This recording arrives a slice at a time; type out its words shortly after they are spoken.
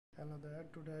Hello there,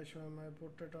 today I show my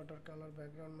portrait watercolor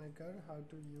background maker, how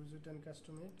to use it and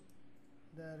custom it.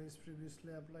 There is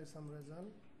previously apply some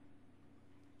result.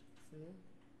 See,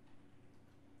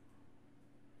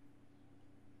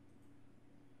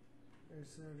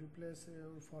 it's replace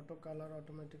your photo color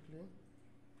automatically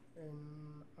in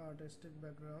artistic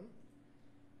background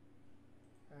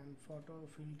and photo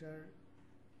filter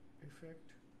effect.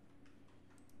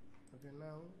 Okay,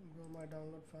 now go my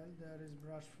download file. There is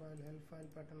brush file, help file,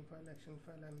 pattern file, action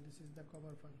file, and this is the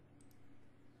cover file.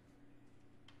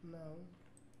 Now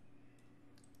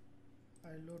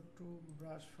I load to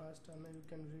brush first, and you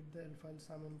can read the help file.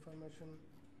 Some information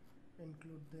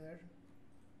include there,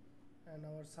 and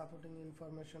our supporting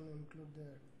information include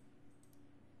there.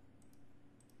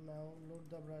 Now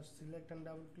load the brush, select and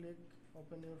double click,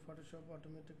 open your Photoshop,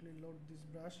 automatically load this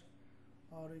brush,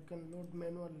 or you can load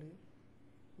manually.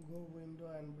 Go window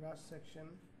and brush section,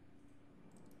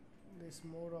 this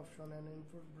more option and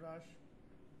input brush,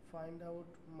 find out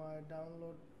my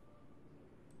download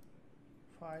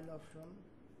file option.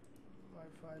 My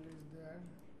file is there.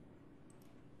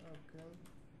 Okay,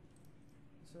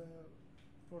 so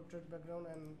portrait background,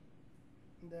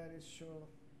 and there is show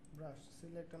brush,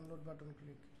 select and load button,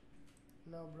 click.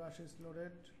 Now brush is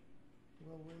loaded.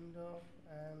 Go window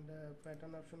and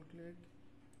pattern option, click,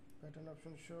 pattern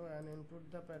option show, and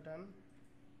input the pattern.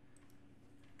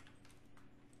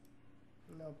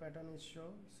 Now pattern is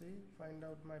show. See, find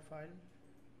out my file,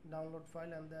 download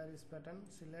file, and there is pattern,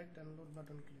 select and load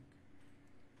button, click.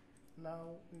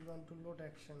 Now we want to load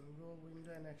action. Go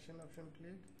window and action option,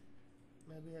 click.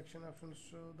 Maybe action option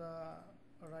show the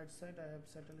right side, I have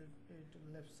settled it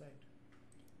left side.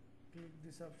 Click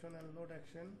this option and load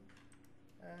action,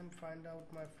 and find out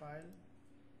my file,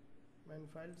 main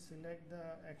file, select the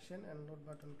action and load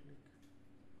button, click.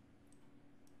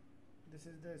 This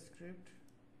is the script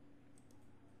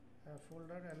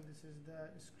folder, and this is the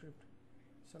script.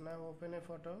 So now open a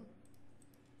photo.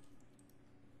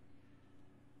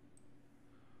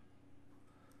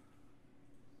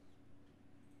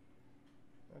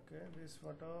 Okay, this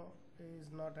photo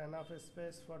is not enough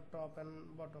space for top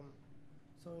and bottom,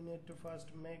 so we need to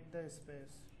first make the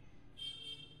space,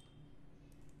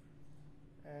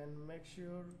 and make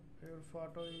sure your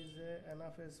photo is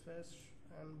enough space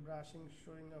and brushing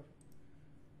showing up,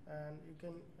 and you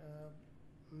can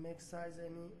make size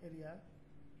any area.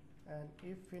 And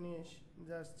if finish,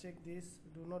 just check this,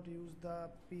 do not use the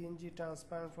PNG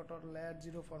transparent photo, layer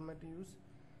 0 format, use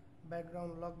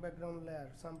background lock background layer.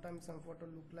 Sometimes some photo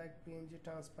look like PNG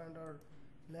transparent or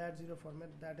layer 0 format,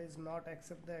 that is not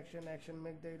accept the action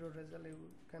make the error result. You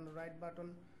can right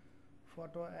button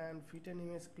photo and fit an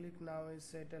image, click. Now is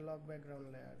set a lock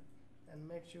background layer, and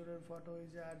make sure your photo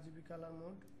is a RGB color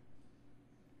mode,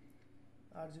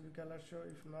 RGB color show.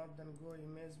 If not, then go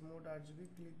image mode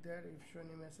RGB, click there. If shown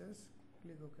images,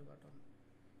 click OK button.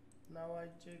 Now I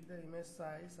check the image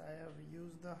size. I have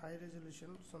used the high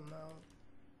resolution, so now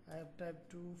I have typed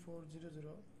 2400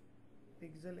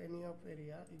 pixel any of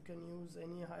area. You can use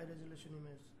any high resolution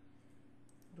image,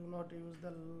 do not use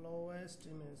the lowest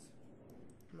image.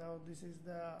 Now this is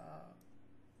the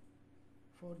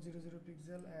 400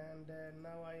 pixel, and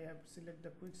now I have select the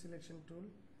quick selection tool,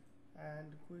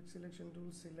 and quick selection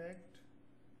tool select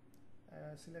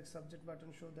select subject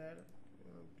button, show there.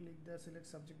 Click the select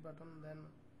subject button, then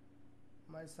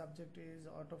my subject is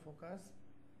autofocus.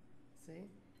 See,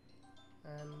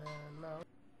 and now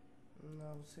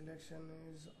selection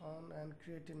is on, and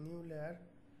create a new layer,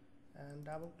 and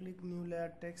double click new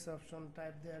layer, text option,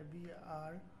 type there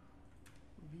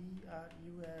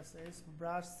BRUSS,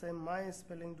 brush, same my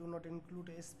spelling, do not include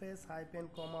a space, hyphen,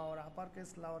 comma, or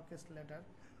uppercase lowercase letter,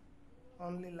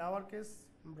 only lowercase,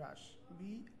 brush,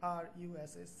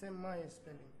 BRUSS, same my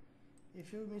spelling.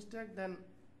 If you mistake, then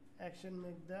action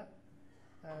make the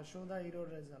show the error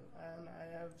result. And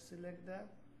I have select the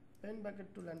pen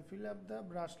bucket tool and fill up the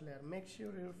brush layer. Make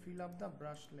sure you fill up the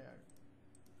brush layer.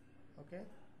 Okay,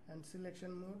 and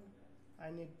selection mode, I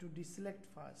need to deselect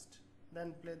first,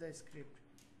 then play the script,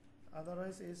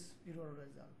 otherwise is error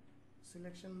result.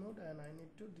 Selection mode, and I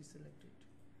need to deselect it,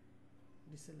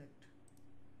 deselect.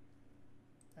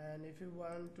 And if you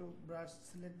want to brush,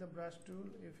 select the brush tool.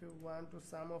 If you want to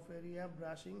sum of area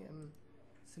brushing, and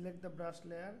select the brush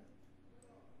layer.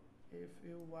 If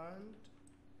you want,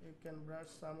 you can brush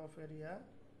sum of area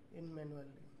in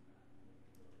manually.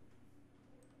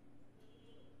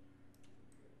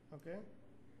 Okay,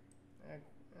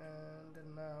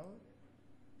 and now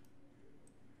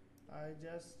I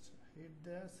just hit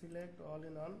the select all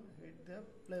in all, hit the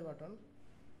play button,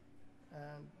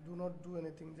 and do not do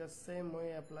anything, just same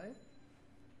way apply,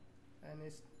 and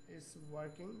is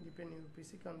working depending on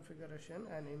PC configuration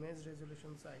and image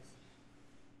resolution size.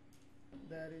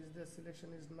 There is the selection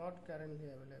is not currently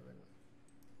available.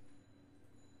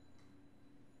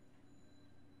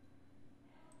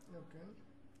 Okay,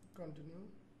 continue.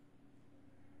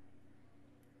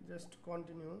 Just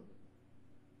continue.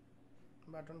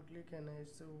 Button click and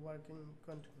it's working.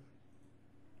 Continue.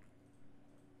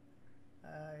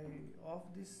 I off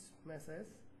this message.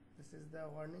 This is the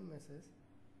warning message.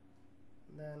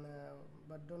 Then,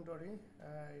 but don't worry.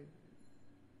 I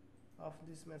off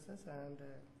this message and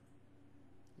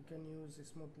you can use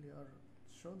smoothly or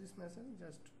show this message.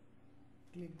 Just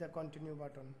click the continue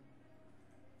button.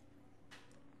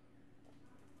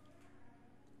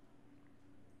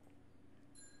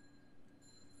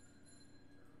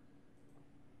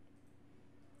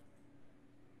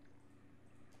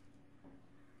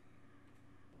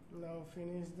 Now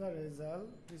finish the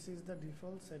result. This is the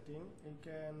default setting. You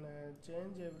can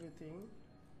change everything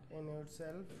in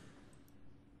yourself.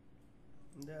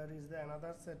 There is the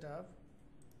another setup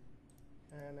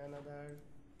and another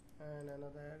and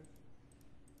another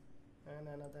and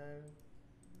another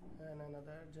and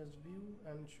another. Just view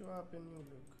and show up a new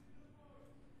look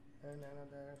and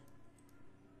another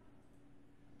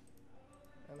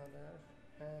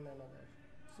and another.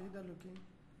 See the looking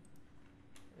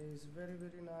is very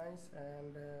nice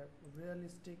and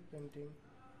realistic painting.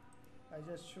 I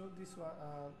just showed this one,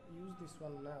 use this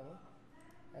one now,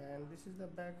 and this is the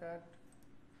back art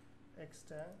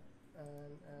extra,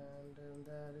 and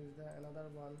there is the another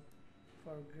one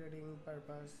for grading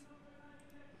purpose,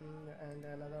 and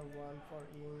another one for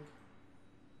ink,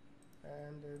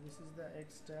 and this is the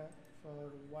extra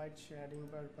for white shading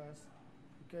purpose.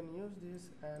 You can use this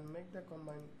and make the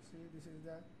combine. See, this is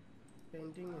the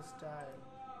painting style.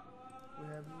 We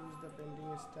have used the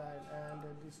painting style, and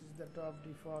this is the top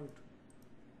default.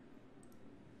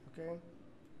 Okay,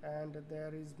 and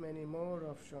there is many more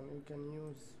option you can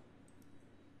use.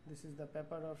 This is the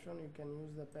paper option. You can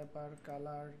use the paper,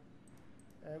 color,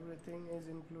 everything is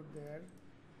included there.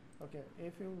 Okay,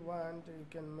 if you want, you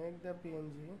can make the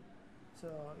PNG, so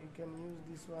you can use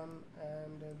this one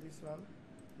and this one.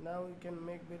 Now you can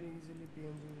make very easily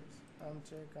PNGs.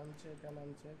 Uncheck and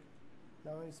uncheck.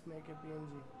 Now it's make a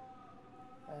PNG.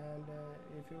 And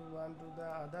if you want to the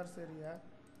others area,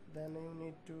 then you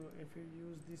need to, if you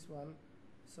use this one,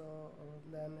 so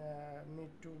then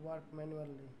need to work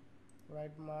manually.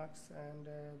 Right marks and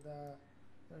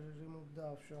remove the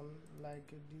option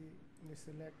like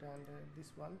deselect and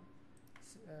this one,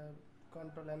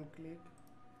 control and click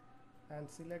and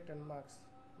select and marks.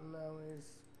 Now is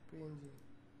PNG.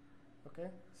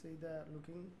 Okay, see the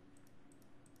looking.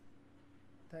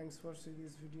 Thanks for seeing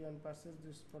this video and purchase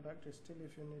this product. Still,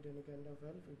 if you need any kind of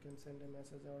help, you can send a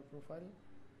message our profile,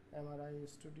 MRI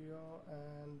Studio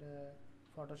and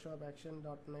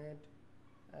PhotoshopAction.net,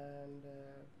 and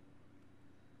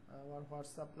our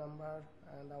WhatsApp number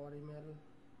and our email.